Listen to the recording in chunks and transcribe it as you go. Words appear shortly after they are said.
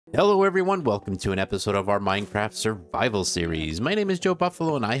Hello everyone, welcome to an episode of our Minecraft survival series. My name is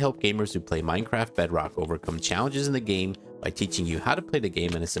Jobuffalo and I help gamers who play Minecraft Bedrock overcome challenges in the game by teaching you how to play the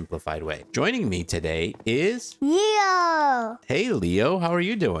game in a simplified way. Joining me today is... Leo! Hey Leo, how are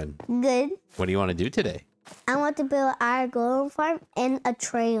you doing? Good. What do you want to do today? I want to build an iron golem farm and a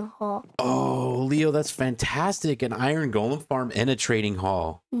trading hall. Oh, Leo, that's fantastic. An iron golem farm and a trading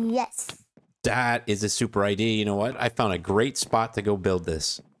hall. Yes. That is a super idea. You know what? I found a great spot to go build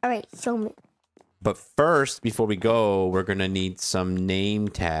this. All right, show me. But first, before we go, we're going to need some name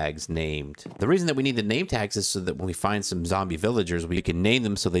tags named. The reason that we need the name tags is so that when we find some zombie villagers, we can name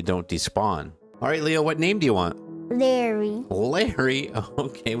them so they don't despawn. All right, Leo, what name do you want? Larry. Larry?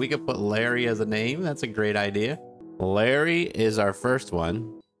 Okay, we could put Larry as a name. That's a great idea. Larry is our first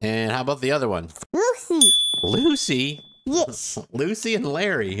one. And how about the other one? Lucy. Lucy? Yes. Lucy and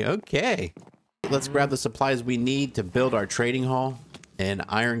Larry. Okay. Let's grab the supplies we need to build our trading hall and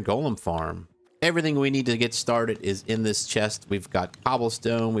iron golem farm. Everything we need to get started is in this chest. We've got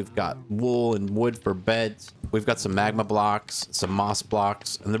cobblestone, we've got wool and wood for beds. We've got some magma blocks, some moss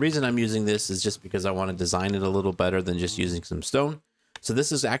blocks. And the reason I'm using this is just because I want to design it a little better than just using some stone. So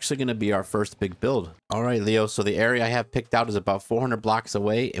this is actually going to be our first big build. All right, Leo. So the area I have picked out is about 400 blocks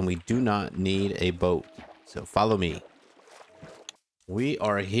away and we do not need a boat. So follow me. We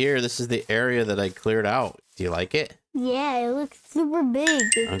are here. This is the area that I cleared out. Do you like it? Yeah, it looks super big.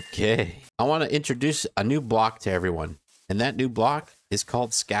 Okay. I want to introduce a new block to everyone. And that new block is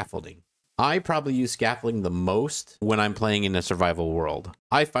called scaffolding. I probably use scaffolding the most when I'm playing in a survival world.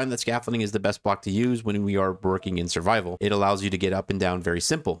 I find that scaffolding is the best block to use when we are working in survival. It allows you to get up and down very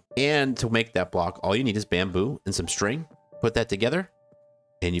simple. And to make that block, all you need is bamboo and some string. Put that together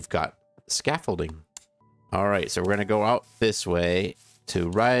and you've got scaffolding. All right, so we're going to go out this way to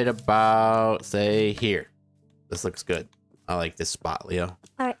right about, say, here. This looks good. I like this spot, Leo.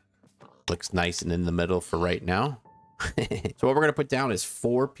 All right. Looks nice and in the middle for right now. So what we're going to put down is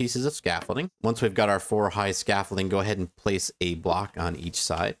 4 pieces of scaffolding. Once we've got our 4 high scaffolding, go ahead and place a block on each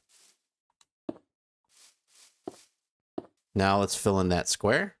side. Now let's fill in that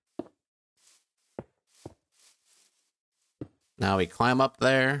square. Now we climb up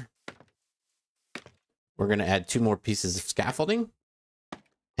there. We're going to add 2 more pieces of scaffolding.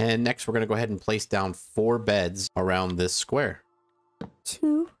 And next we're going to go ahead and place down 4 beds around this square.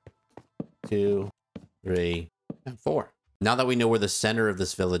 2, 2, 3, and 4. Now that we know where the center of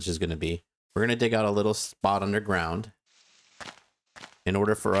this village is going to be, we're going to dig out a little spot underground in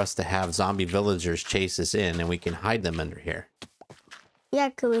order for us to have zombie villagers chase us in and we can hide them under here. yeah,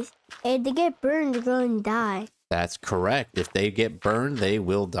 because if they get burned, they're going to die. That's correct. If they get burned, they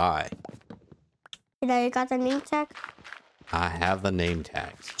will die. And I got the name tag? I have the name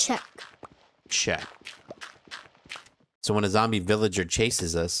tags. Check. Check. So when a zombie villager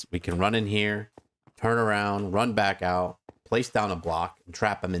chases us, we can run in here, turn around, run back out, place down a block, and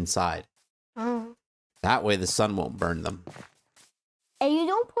trap them inside. Oh. That way the sun won't burn them. And you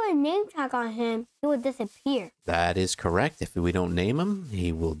don't put a name tag on him, he will disappear. That is correct. If we don't name him,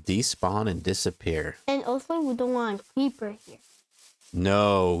 he will despawn and disappear. And also, we don't want a creeper here.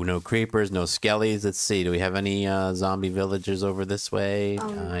 No, no creepers, no skellies. Let's see. Do we have any zombie villagers over this way?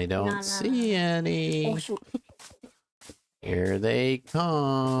 I don't see any. Oh, shoot. Here they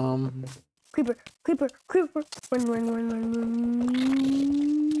come. Creeper, creeper, creeper. Run, run, run, run,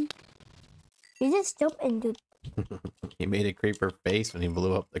 run. You just jump and do... He made a creeper face when he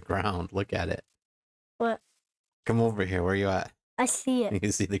blew up the ground. Look at it. What? Come over here. Where are you at? I see it.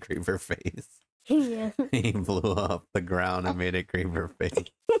 You see the creeper face? Yeah. He blew up the ground and made a creeper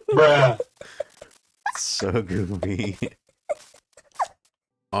face. Bruh. So goofy.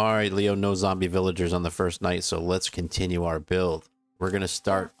 All right, Leo, no zombie villagers on the first night, so let's continue our build. We're going to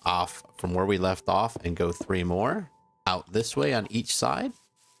start off from where we left off and go 3 more out this way on each side.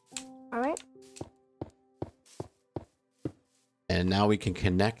 All right. And now we can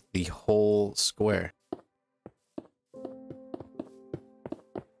connect the whole square.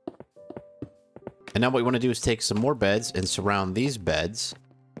 And now what we want to do is take some more beds and surround these beds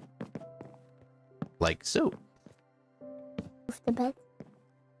like so. Move the bed.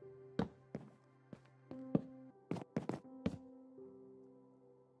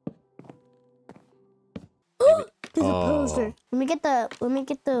 There's a poster. Let me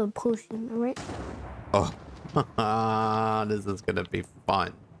get the potion, all right? Oh, this is gonna be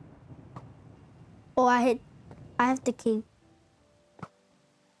fun. Oh, I have the king.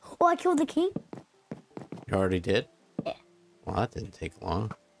 Oh, I killed the king. You already did? Yeah. Well, that didn't take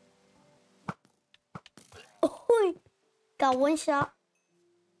long. Oh, got 1 shot.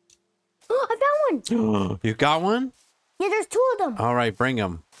 Oh, I found one. You got one? Yeah, there's 2 of them. All right, bring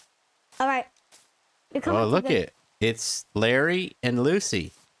them. All right. Oh, look it. It's Larry and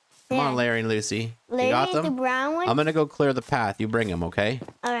Lucy. Come on, Larry and Lucy. Larry, you got them? the brown one? I'm going to go clear the path. You bring them, okay?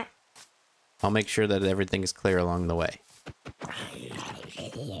 All right. I'll make sure that everything is clear along the way.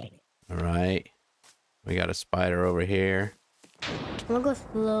 All right. We got a spider over here. I'm going to go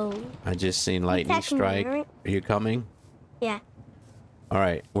slow. I just seen lightning strike. Right? Are you coming? Yeah. All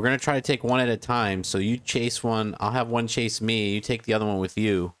right. We're going to try to take one at a time. So you chase one. I'll have one chase me. You take the other one with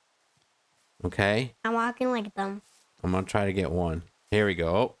you. Okay? I'm walking like them. I'm going to try to get one. Here we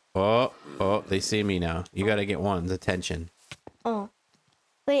go. Oh, they see me now. You got to get one's attention. Oh.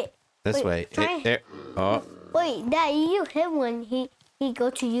 Wait. This way. There. Oh. Wait, Dad, you hit one. He go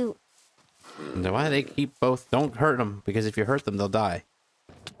to you. Why do they keep both? Don't hurt them, because if you hurt them, they'll die.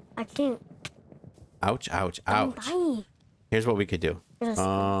 I can't. Ouch, ouch, ouch. Here's what we could do.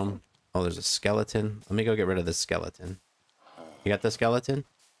 Oh, there's a skeleton. Let me go get rid of this skeleton. You got the skeleton?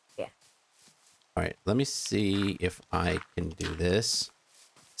 Yeah. All right, let me see if I can do this.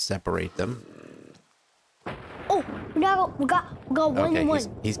 Separate them. Oh, we got one okay, one.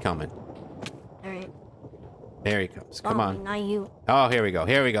 He's coming. All right. There he comes. Come on. Not you. Oh, here we go.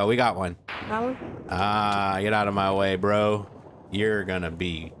 Here we go. We got one. That one? Get out of my way, bro. You're gonna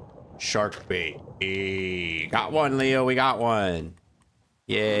be shark bait. Got one, Leo. We got one.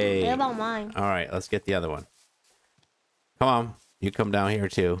 Yay. What about mine? All right, let's get the other one. Come on. You come down here,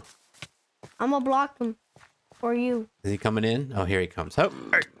 too. I'm gonna block him for you. Is he coming in? Oh, here he comes. Oh,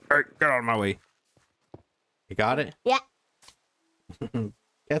 hey, get out of my way. You got it? Yeah.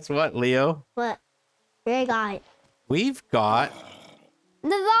 Guess what, Leo? What? Here I got it. We've got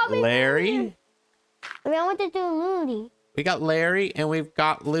Larry. I mean, I want to do Lucy. We got Larry and we've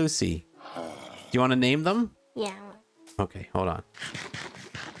got Lucy. Do you want to name them? Yeah. Okay, hold on.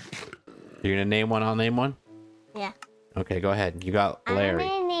 You're gonna name one, I'll name one? Yeah. Okay, go ahead. You got Larry. I'm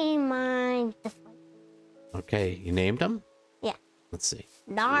gonna name mine this one. Okay, you named them? Yeah. Let's see.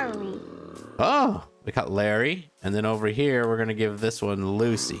 Darly. Oh, we got Larry. And then over here, we're gonna give this one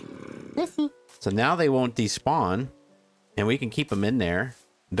Lucy. Lucy. So now they won't despawn, and we can keep them in there.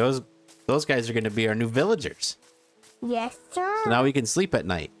 Those guys are gonna be our new villagers. Yes, sir. So now we can sleep at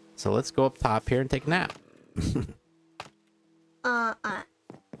night. So let's go up top here and take a nap.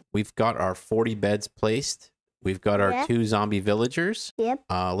 We've got our 40 beds placed. We've got our 2 zombie villagers. Yep.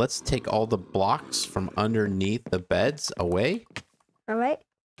 Let's take all the blocks from underneath the beds away. All right.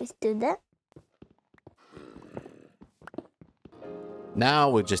 Let's do that. Now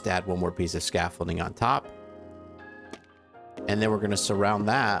we'll just add one more piece of scaffolding on top. And then we're going to surround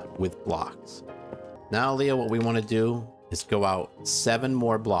that with blocks. Now, Leo, what we want to do is go out 7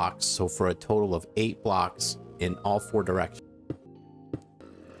 more blocks. So for a total of 8 blocks in all 4 directions.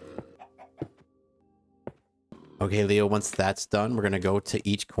 Okay, Leo, once that's done, we're going to go to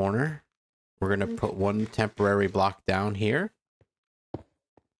each corner. We're going to put one temporary block down here.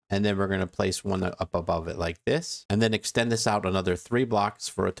 And then we're going to place one up above it like this. And then extend this out another 3 blocks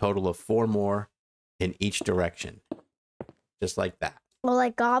for a total of 4 more in each direction. Just like that. Well,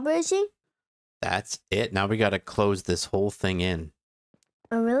 like garbaging? That's it. Now we got to close this whole thing in.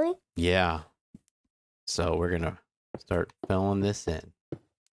 Oh, really? Yeah. So we're going to start filling this in.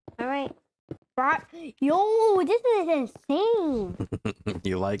 All right. Yo, this is insane.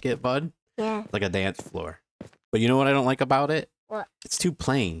 You like it, bud? Yeah. It's like a dance floor. But you know what I don't like about it? What? It's too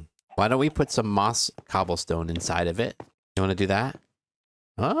plain. Why don't we put some moss cobblestone inside of it? You want to do that?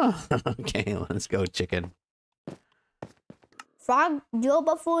 Oh, okay. Let's go, chicken. Frog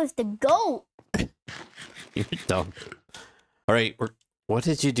Jobuffalo is the GOAT. You're dumb. All right. What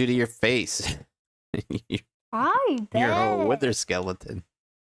did you do to your face? I bet. You're a wither skeleton.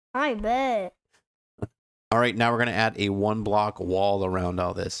 I bet. All right. Now we're going to add a 1 block wall around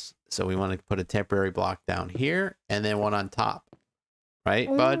all this. So we want to put a temporary block down here and then one on top. Right,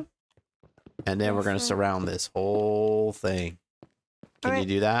 bud? And then we're going to surround this whole thing. Can you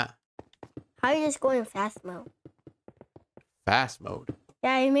do that? How are you just going fast mode? Fast mode?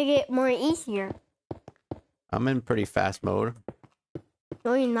 Yeah, you make it more easier. I'm in pretty fast mode.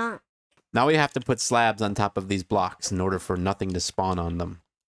 No, you're not. Now we have to put slabs on top of these blocks in order for nothing to spawn on them.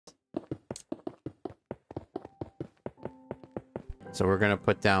 So we're going to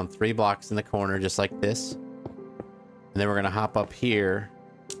put down 3 blocks in the corner just like this. And then we're going to hop up here.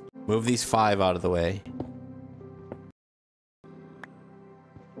 Move these 5 out of the way.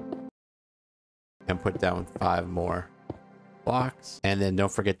 And put down 5 more blocks. And then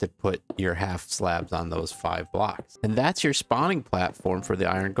don't forget to put your half slabs on those 5 blocks. And that's your spawning platform for the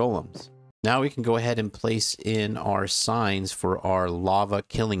iron golems. Now we can go ahead and place in our signs for our lava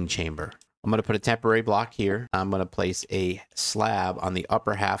killing chamber. I'm going to put a temporary block here. I'm going to place a slab on the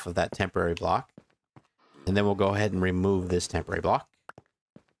upper half of that temporary block. And then we'll go ahead and remove this temporary block.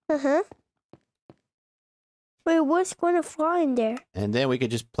 Uh-huh. Wait, what's going to fly in there? And then we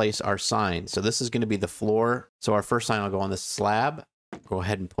could just place our sign. So this is going to be the floor. So our first sign will go on the slab. Go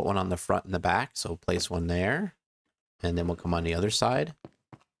ahead and put one on the front and the back. So place one there. And then we'll come on the other side.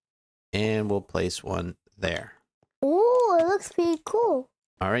 And we'll place one there. Oh, it looks pretty cool.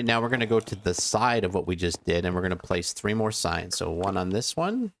 All right, now we're going to go to the side of what we just did. And we're going to place 3 more signs. So one on this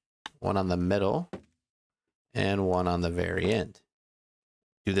one on the middle, and one on the very end.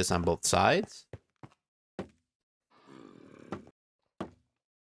 Do this on both sides.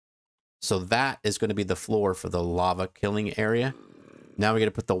 So that is going to be the floor for the lava killing area. Now we're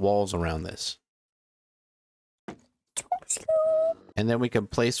going to put the walls around this. And then we can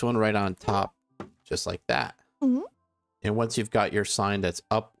place one right on top, just like that. Mm-hmm. And once you've got your sign that's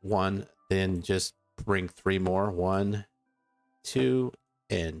up 1, then just bring 3 more. 1, 2,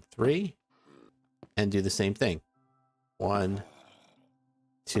 and 3. And do the same thing. 1,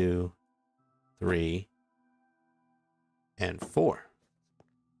 2, 3, and 4.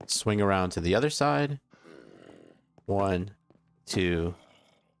 Swing around to the other side. 1, 2,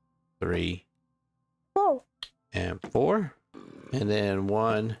 3, Whoa. and 4. And then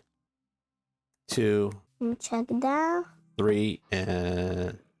 1, 2, Check it out. 3,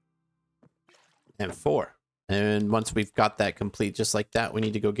 and 4. And once we've got that complete just like that, we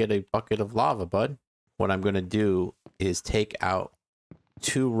need to go get a bucket of lava, bud. What I'm going to do is take out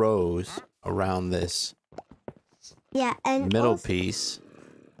 2 rows around this and middle also, piece.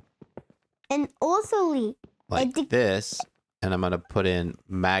 And also, Lee, Like this. And I'm going to put in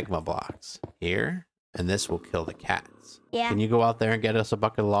magma blocks here. And this will kill the cats. Yeah. Can you go out there and get us a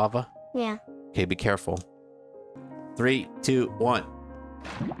bucket of lava? Yeah. Okay, be careful. 3, 2, 1.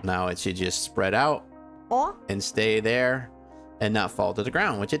 Now it should just spread out and stay there and not fall to the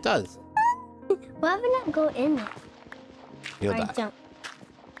ground, which it does. Why would not go in there? You'll die. Jump.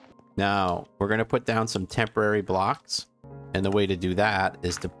 Now, we're going to put down some temporary blocks. And the way to do that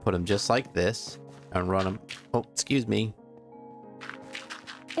is to put them just like this and run them. Oh, excuse me.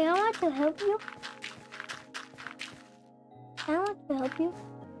 Hey, I want to help you. I want to help you.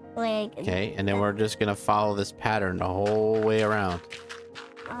 Like. Okay, and then we're just going to follow this pattern the whole way around.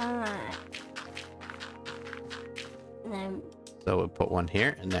 Alright. Then. So we'll put one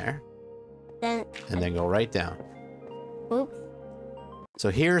here and there. And then go right down. Oops. So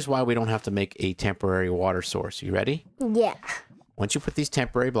here's why we don't have to make a temporary water source. You ready? Yeah. Once you put these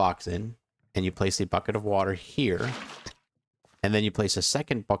temporary blocks in, and you place a bucket of water here, and then you place a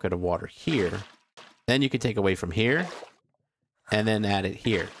second bucket of water here, then you can take away from here, and then add it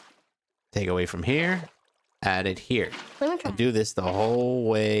here. Take away from here, add it here. Let me try. And do this the whole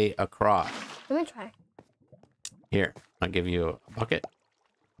way across. Let me try. Here, I'll give you a bucket.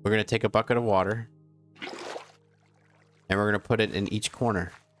 We're going to take a bucket of water, and we're going to put it in each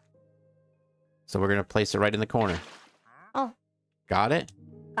corner. So we're going to place it right in the corner. Oh. Got it?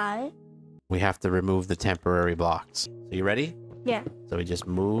 Got it. We have to remove the temporary blocks. So you ready? Yeah. So we just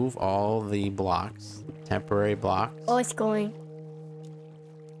move all the blocks, temporary blocks. Oh, it's going.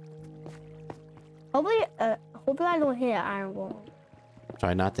 Hopefully I don't hit an iron wall.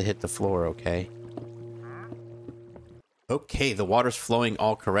 Try not to hit the floor, okay? Okay, the water's flowing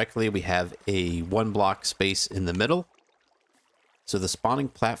all correctly. We have a 1 block space in the middle. So the spawning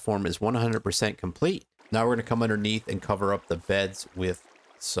platform is 100% complete. Now we're going to come underneath and cover up the beds with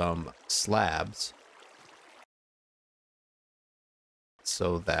some slabs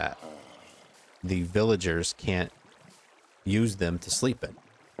so that the villagers can't use them to sleep in.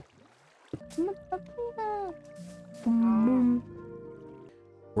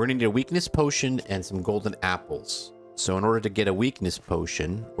 We're going to need a weakness potion and some golden apples. So in order to get a weakness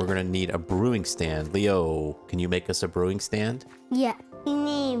potion, we're going to need a brewing stand. Leo, can you make us a brewing stand? Yeah. You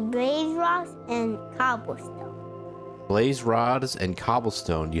need blaze rocks and cobblestone. Blaze rods and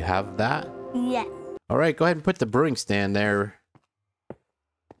cobblestone. Do you have that? Yes. All right, go ahead and put the brewing stand there.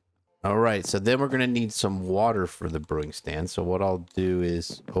 All right, so then we're going to need some water for the brewing stand. So what I'll do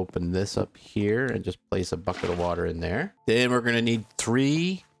is open this up here and just place a bucket of water in there. Then we're going to need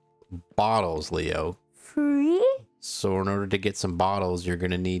 3 bottles, Leo. 3? So in order to get some bottles, you're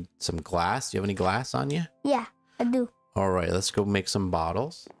going to need some glass. Do you have any glass on you? Yeah, I do. All right, let's go make some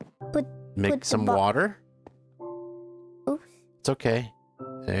bottles. Put some water. Oops. It's okay.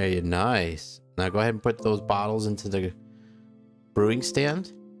 There you nice. Now go ahead and put those bottles into the brewing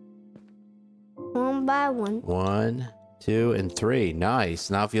stand. 1 by 1. 1, 2, and 3. Nice.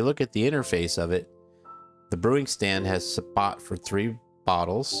 Now if you look at the interface of it, the brewing stand has a spot for 3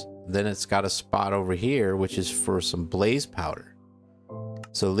 bottles. then it's got a spot over here, which is for some blaze powder.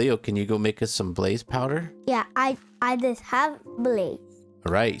 So Leo, can you go make us some blaze powder? Yeah, I just have blaze.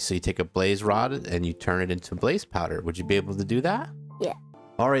 All right, so you take a blaze rod and you turn it into blaze powder. Would you be able to do that? Yeah.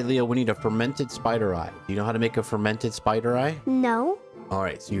 All right, Leo, we need a fermented spider eye. Do you know how to make a fermented spider eye? No. All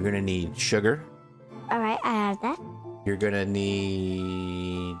right, so you're gonna need sugar. All right, I have that. You're gonna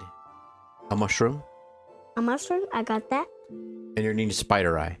need a mushroom. A mushroom, I got that. And you're gonna need a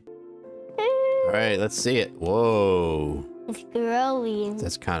spider eye. All right, let's see it. Whoa. It's growing.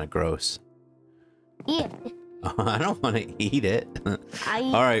 That's kind of gross. Yeah. I don't want to eat it. I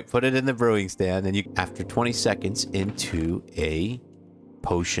All right, put it in the brewing stand, and you, after 20 seconds, into a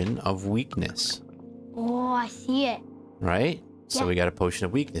potion of weakness. Oh, I see it. Right? So Yeah. we got a potion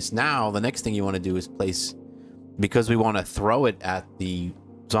of weakness. Now, the next thing you want to do is place, because we want to throw it at the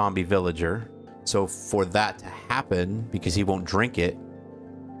zombie villager. So for that to happen, because he won't drink it,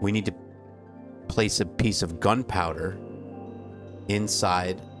 we need to place a piece of gunpowder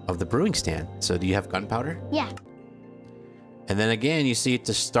inside of the brewing stand. So do you have gunpowder? Yeah. And then again, you see it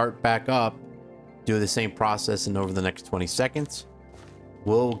to start back up, do the same process, and over the next 20 seconds,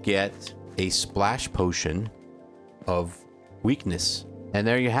 we'll get a splash potion of weakness. And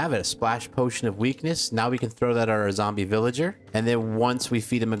there you have it, a splash potion of weakness. Now we can throw that at our zombie villager. And then once we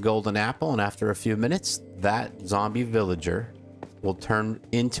feed him a golden apple, and after a few minutes, that zombie villager will turn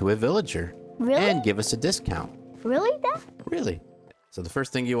into a villager. Really? And give us a discount. Really, Dad? Really? So the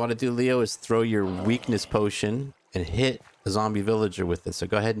first thing you want to do, Leo, is throw your weakness potion and hit a zombie villager with it. So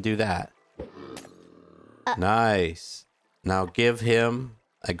go ahead and do that. Nice. Now give him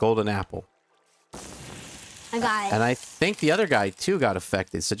a golden apple. I got it. And I think the other guy, too, got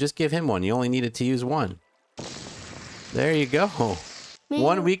affected. So just give him one. You only needed to use one. There you go.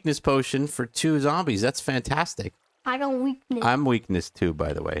 One weakness potion for 2 zombies. That's fantastic. I don't weakness. I'm weakness, too,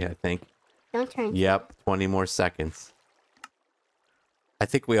 by the way, I think. Don't turn. Yep, 20 more seconds. I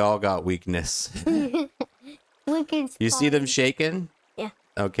think we all got weakness. Weakness. You see them shaking? Yeah.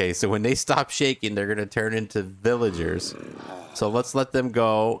 Okay, so when they stop shaking, they're going to turn into villagers. So let's let them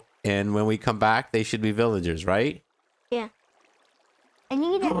go. And when we come back, they should be villagers, right? Yeah. I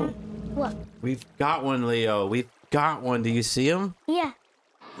need it. What? We've got one, Leo. We've got one. Do you see him? Yeah.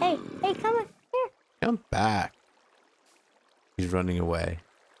 Hey, come on here. Come back. He's running away.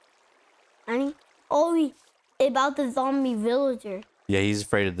 Honey. Oh, about the zombie villager. Yeah, he's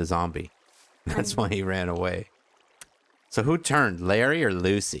afraid of the zombie. That's why he ran away. So who turned, Larry or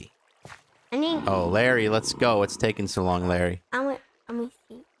Lucy? Oh, Larry, let's go. What's taking so long, Larry? I'm gonna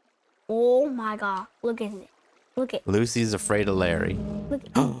see. Oh my God! Look at it. Look at. Lucy's afraid of Larry. Look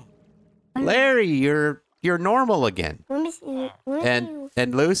at. Larry, you're normal again. Let me see.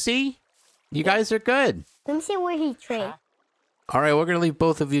 And Lucy, you guys are good. Let me see where he trade. All right, we're gonna leave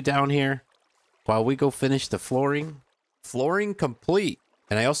both of you down here while we go finish the flooring. Flooring complete.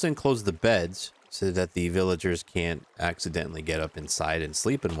 And I also enclosed the beds so that the villagers can't accidentally get up inside and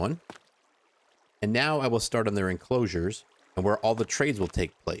sleep in one. And now I will start on their enclosures and where all the trades will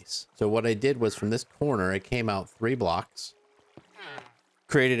take place. So what I did was from this corner, I came out 3 blocks,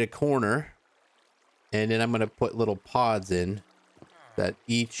 created a corner, and then I'm going to put little pods in that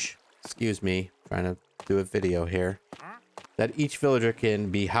each, excuse me, trying to do a video here, that each villager can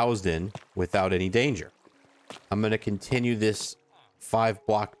be housed in without any danger. I'm going to continue this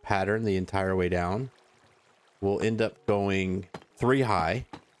 5-block pattern the entire way down. We'll end up going 3 high.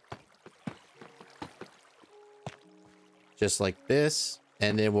 Just like this.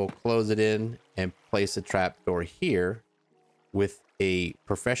 And then we'll close it in and place a trapdoor here with a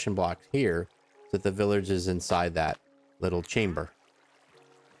profession block here so that the village is inside that little chamber.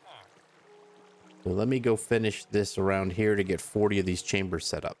 So let me go finish this around here to get 40 of these chambers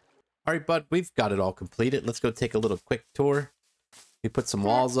set up. All right, bud, we've got it all completed. Let's go take a little quick tour. We put some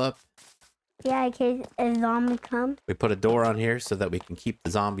walls up. Yeah, in case a zombie comes. We put a door on here so that we can keep the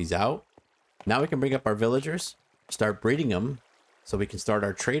zombies out. Now we can bring up our villagers, start breeding them so we can start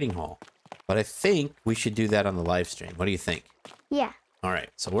our trading hall. But I think we should do that on the live stream. What do you think? Yeah. All right,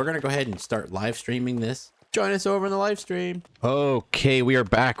 so we're going to go ahead and start live streaming this. Join us over in the live stream. Okay, we are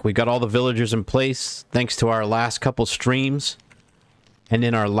back. We got all the villagers in place thanks to our last couple streams. And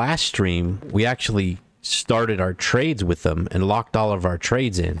in our last stream, we actually started our trades with them and locked all of our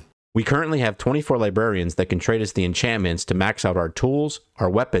trades in. We currently have 24 librarians that can trade us the enchantments to max out our tools, our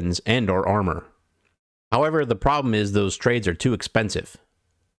weapons, and our armor. However, the problem is those trades are too expensive.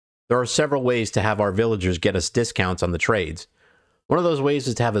 There are several ways to have our villagers get us discounts on the trades. One of those ways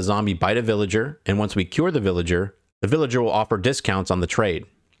is to have a zombie bite a villager, and once we cure the villager will offer discounts on the trade.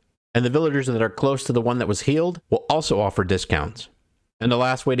 And the villagers that are close to the one that was healed will also offer discounts. And the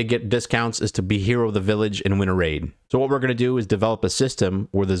last way to get discounts is to be hero of the village and win a raid. So what we're going to do is develop a system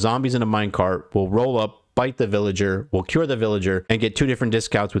where the zombies in a minecart will roll up, bite the villager, will cure the villager, and get 2 different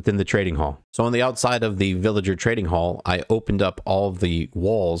discounts within the trading hall. So on the outside of the villager trading hall, I opened up all of the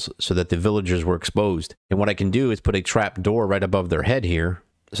walls so that the villagers were exposed. And what I can do is put a trap door right above their head here,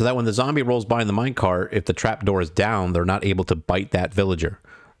 so that when the zombie rolls by in the minecart, if the trap door is down, they're not able to bite that villager.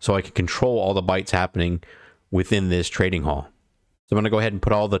 So I can control all the bites happening within this trading hall. So I'm going to go ahead and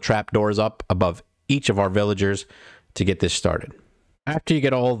put all the trap doors up above each of our villagers to get this started. After you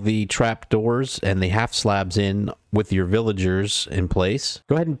get all the trap doors and the half slabs in with your villagers in place,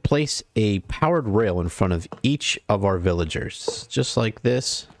 go ahead and place a powered rail in front of each of our villagers, just like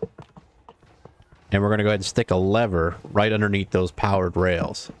this. And we're going to go ahead and stick a lever right underneath those powered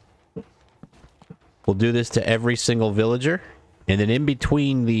rails. We'll do this to every single villager. And then in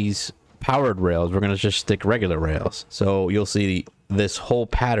between these powered rails, we're going to just stick regular rails. So you'll see this whole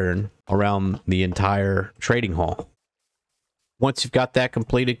pattern around the entire trading hall. Once you've got that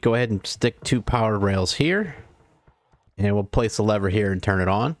completed, go ahead and stick 2 powered rails here. And we'll place the lever here and turn it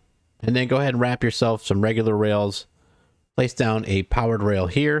on. And then go ahead and wrap yourself some regular rails. Place down a powered rail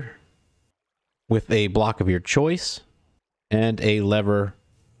here with a block of your choice and a lever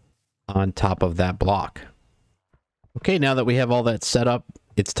on top of that block. Okay, now that we have all that set up,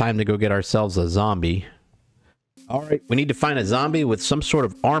 it's time to go get ourselves a zombie. All right, we need to find a zombie with some sort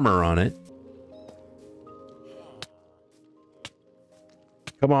of armor on it.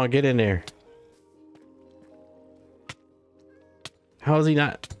 Come on, get in there. How is he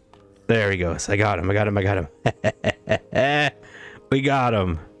not? There he goes. I got him. I got him. I got him. We got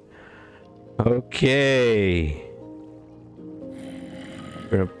him. Okay.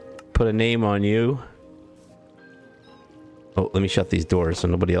 We're gonna put a name on you. Oh, let me shut these doors so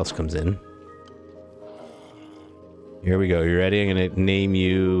nobody else comes in. Here we go. You ready? I'm gonna name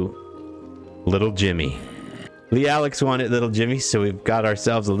you Little Jimmy. Lee Alex wanted Little Jimmy, so we've got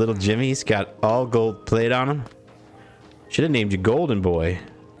ourselves a Little Jimmy. He's got all gold plate on him. Should have named you Golden Boy.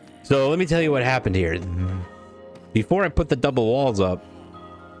 So let me tell you what happened here. Before I put the double walls up,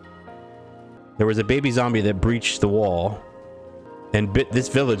 there was a baby zombie that breached the wall and bit this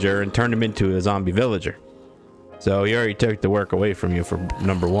villager and turned him into a zombie villager. So he already took the work away from you for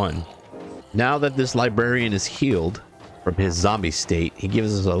number 1. Now that this librarian is healed from his zombie state, he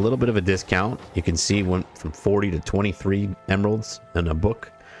gives us a little bit of a discount. You can see went from 40 to 23 emeralds in a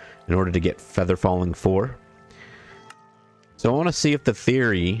book in order to get Feather Falling 4. So I want to see if the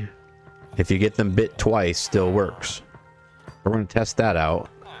theory, if you get them bit twice, still works. We're going to test that out.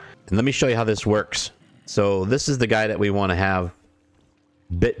 And let me show you how this works. So this is the guy that we want to have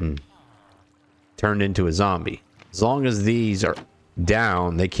bitten, turned into a zombie. As long as these are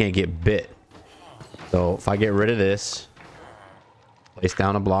down, they can't get bit. So if I get rid of this, place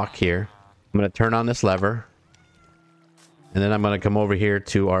down a block here, I'm going to turn on this lever, and then I'm going to come over here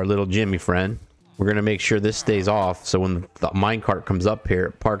to our little Jimmy friend. We're going to make sure this stays off, so when the minecart comes up here,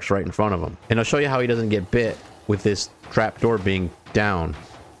 it parks right in front of him. And I'll show you how he doesn't get bit with this trapdoor being down.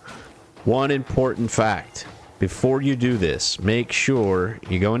 One important fact: before you do this, make sure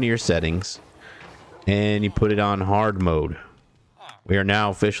you go into your settings and you put it on hard mode. We are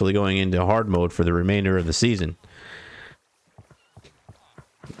now officially going into hard mode for the remainder of the season.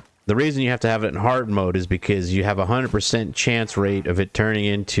 The reason you have to have it in hard mode is because you have a 100% chance rate of it turning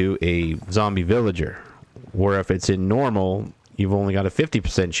into a zombie villager. Where if it's in normal, you've only got a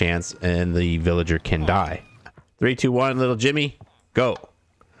 50% chance and the villager can die. 3, 2, 1, little Jimmy, go.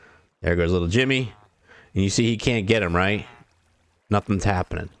 There goes little Jimmy. And you see he can't get him, right? Nothing's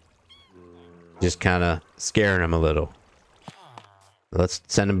happening. Just kind of scaring him a little. Let's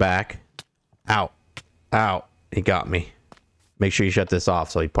send him back. Out. Out. He got me. Make sure you shut this off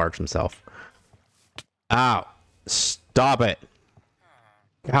so he parks himself. Out. Stop it.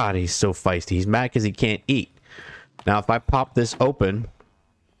 God, he's so feisty. He's mad because he can't eat. Now, if I pop this open,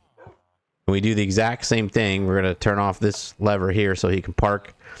 and we do the exact same thing, we're going to turn off this lever here so he can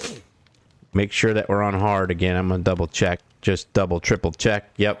park. Make sure that we're on hard again. I'm going to double check. Just double, triple check.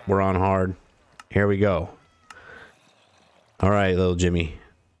 Yep, we're on hard. Here we go. All right, little Jimmy.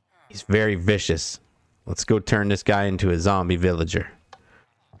 He's very vicious. Let's go turn this guy into a zombie villager.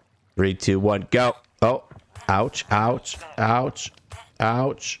 3, 2, 1, go. Oh, ouch, ouch, ouch,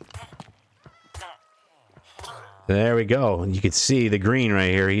 ouch. There we go. And you can see the green right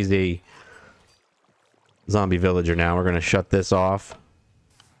here. He's a zombie villager now. We're going to shut this off.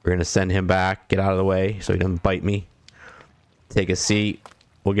 We're going to send him back. Get out of the way so he doesn't bite me. Take a seat.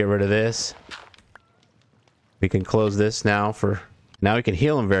 We'll get rid of this. We can close this now for... Now we can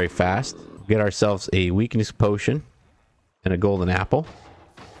heal him very fast. Get ourselves a weakness potion. and a golden apple.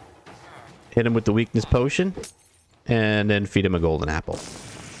 Hit him with the weakness potion, and then feed him a golden apple.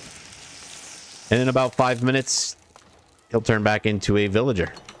 And in about 5 minutes, he'll turn back into a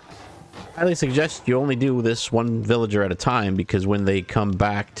villager. I highly suggest you only do this one villager at a time, because when they come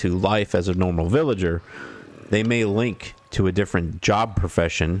back to life as a normal villager, they may link to a different job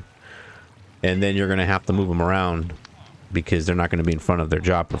profession, and then you're going to have to move them around because they're not going to be in front of their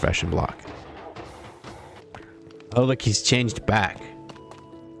job profession block. Oh, look, he's changed back.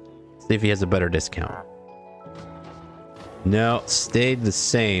 See if he has a better discount. No, stayed the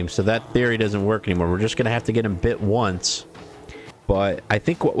same, so that theory doesn't work anymore. We're just going to have to get him bit once. But I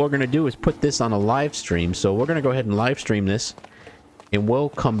think what we're going to do is put this on a live stream. So we're going to go ahead and live stream this, and we'll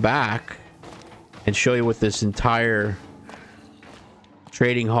come back and show you what this entire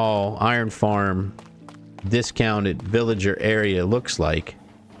trading hall, iron farm, discounted villager area looks like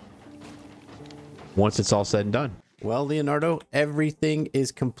once it's all said and done. Well, Leonardo, everything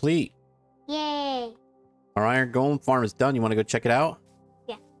is complete. Yay. Our iron golem farm is done. You want to go check it out?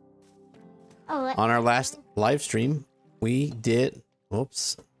 Yeah. Oh, on our last live stream, we did...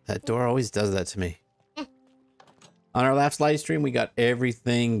 Whoops. That door always does that to me. On our last live stream, we got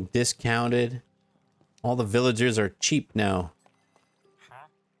everything discounted. All the villagers are cheap now.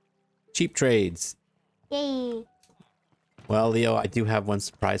 Cheap trades. Yay. Well, Leo, I do have one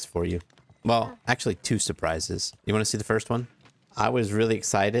surprise for you. Well, actually 2 surprises. You want to see the first one? I was really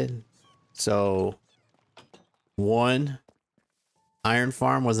excited. So, 1 iron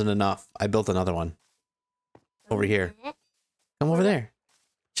farm wasn't enough. I built another one. Over here. Come over there.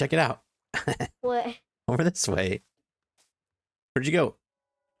 Check it out. What? Over this way. Where'd you go?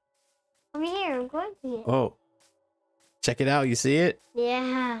 Over here. I'm going to it. Oh. Check it out. You see it?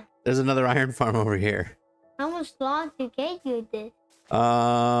 Yeah. There's another iron farm over here. How much long to get you this?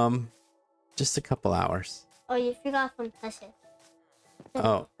 Just a couple hours. Oh, you forgot some touches.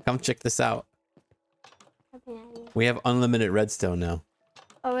 Oh, come check this out. We have unlimited redstone now.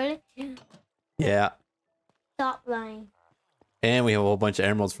 Oh, really? Yeah. Stop lying. And we have a whole bunch of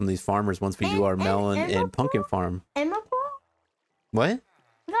emeralds from these farmers once we do our melon and pumpkin farm. Emerald pearl? What?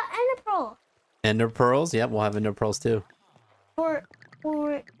 We got ender pearl. Ender pearls? Yep, we'll have ender pearls too. For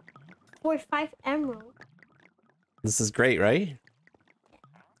 5 emeralds. This is great, right?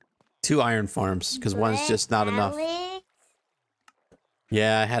 2 iron farms, because one's just not enough.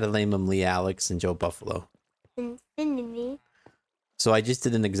 Yeah, I had to name them Lee Alex and Jobuffalo. Infinity. So I just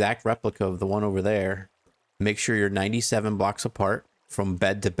did an exact replica of the one over there. Make sure you're 97 blocks apart from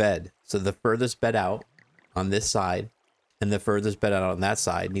bed to bed. So the furthest bed out on this side and the furthest bed out on that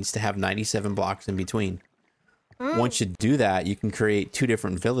side needs to have 97 blocks in between. Once you do that, you can create 2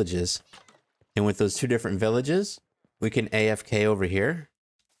 different villages. And with those 2 different villages, we can AFK over here.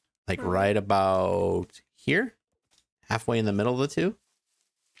 Like right about here. Halfway in the middle of the 2.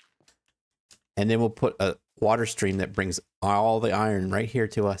 And then we'll put a water stream that brings all the iron right here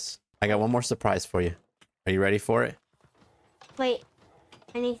to us. I got one more surprise for you. Are you ready for it? Wait.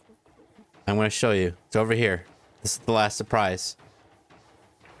 I need to... I'm going to show you. It's over here. This is the last surprise.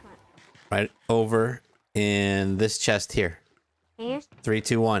 Right over in this chest here. Here? 3,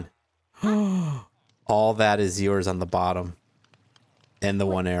 2, 1. All that is yours on the bottom. And the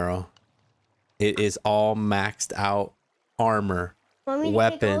 1 arrow. It is all maxed out armor, Want me to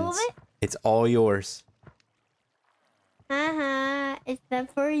weapons. take all of it? It's all yours. It's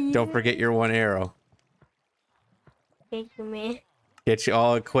that for you. Don't forget your 1 arrow. Thank you, man. Get you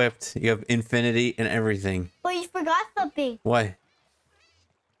all equipped. You have infinity and everything. But you forgot something. What?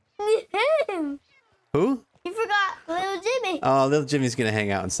 Him. Who? You forgot little Jimmy. Oh, little Jimmy's gonna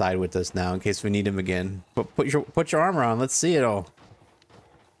hang out inside with us now in case we need him again. But put your armor on. Let's see it all.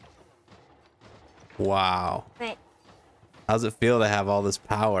 Wow. Right. How's it feel to have all this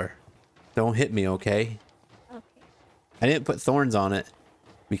power? Don't hit me, okay? Okay. I didn't put thorns on it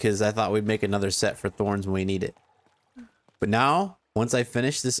because I thought we'd make another set for thorns when we need it. But now, once I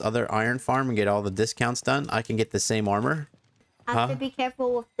finish this other iron farm and get all the discounts done, I can get the same armor. I have to be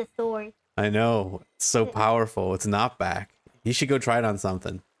careful with the sword. I know. It's so powerful. It's not back. You should go try it on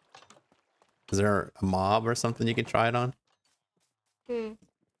something. Is there a mob or something you can try it on? I'm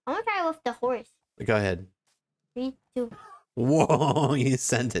gonna try it with the horse. Go ahead. 3, 2. Whoa, you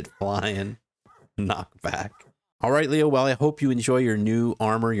sent it flying. Knock back. All right, Leo. Well, I hope you enjoy your new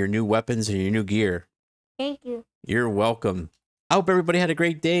armor, your new weapons, and your new gear. Thank you. You're welcome. I hope everybody had a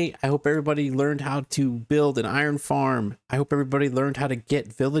great day. I hope everybody learned how to build an iron farm. I hope everybody learned how to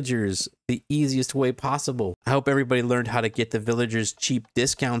get villagers the easiest way possible. I hope everybody learned how to get the villagers cheap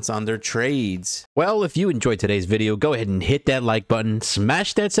discounts on their trades. Well, if you enjoyed today's video, go ahead and hit that like button,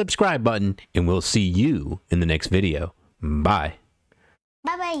 smash that subscribe button, and we'll see you in the next video. Bye.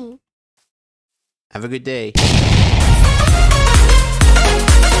 Bye bye. Have a good day.